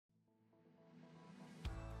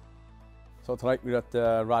So tonight we're at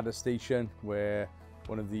the Radur station where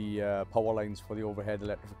one of the power lines for the overhead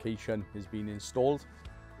electrification is being installed,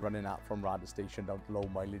 running out from Radur station down to low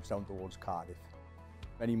mileage down towards Cardiff.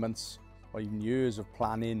 Many months or even years of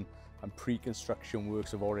planning and pre-construction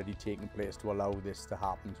works have already taken place to allow this to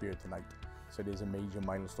happen here tonight. So it is a major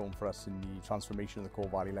milestone for us in the transformation of the Core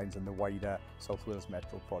Valley lines and the wider South Wales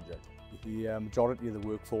Metro project. The majority of the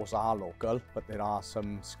workforce are local, but there are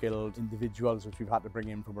some skilled individuals which we've had to bring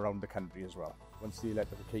in from around the country as well. Once the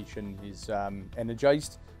electrification is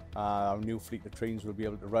energised, our new fleet of trains will be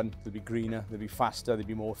able to run. They'll be greener, they'll be faster, they'll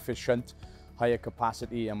be more efficient, higher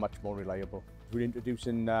capacity and much more reliable. We're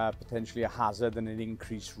introducing potentially a hazard and an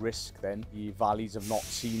increased risk then. The valleys have not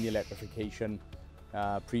seen the electrification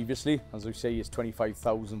previously. As I say, it's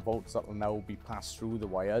 25,000 volts that will now be passed through the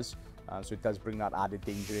wires. So it does bring that added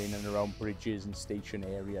danger in and around bridges and station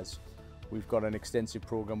areas. We've got an extensive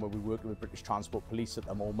programme where we work with British Transport Police at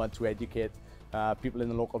the moment to educate people in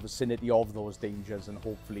the local vicinity of those dangers and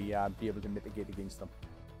hopefully be able to mitigate against them.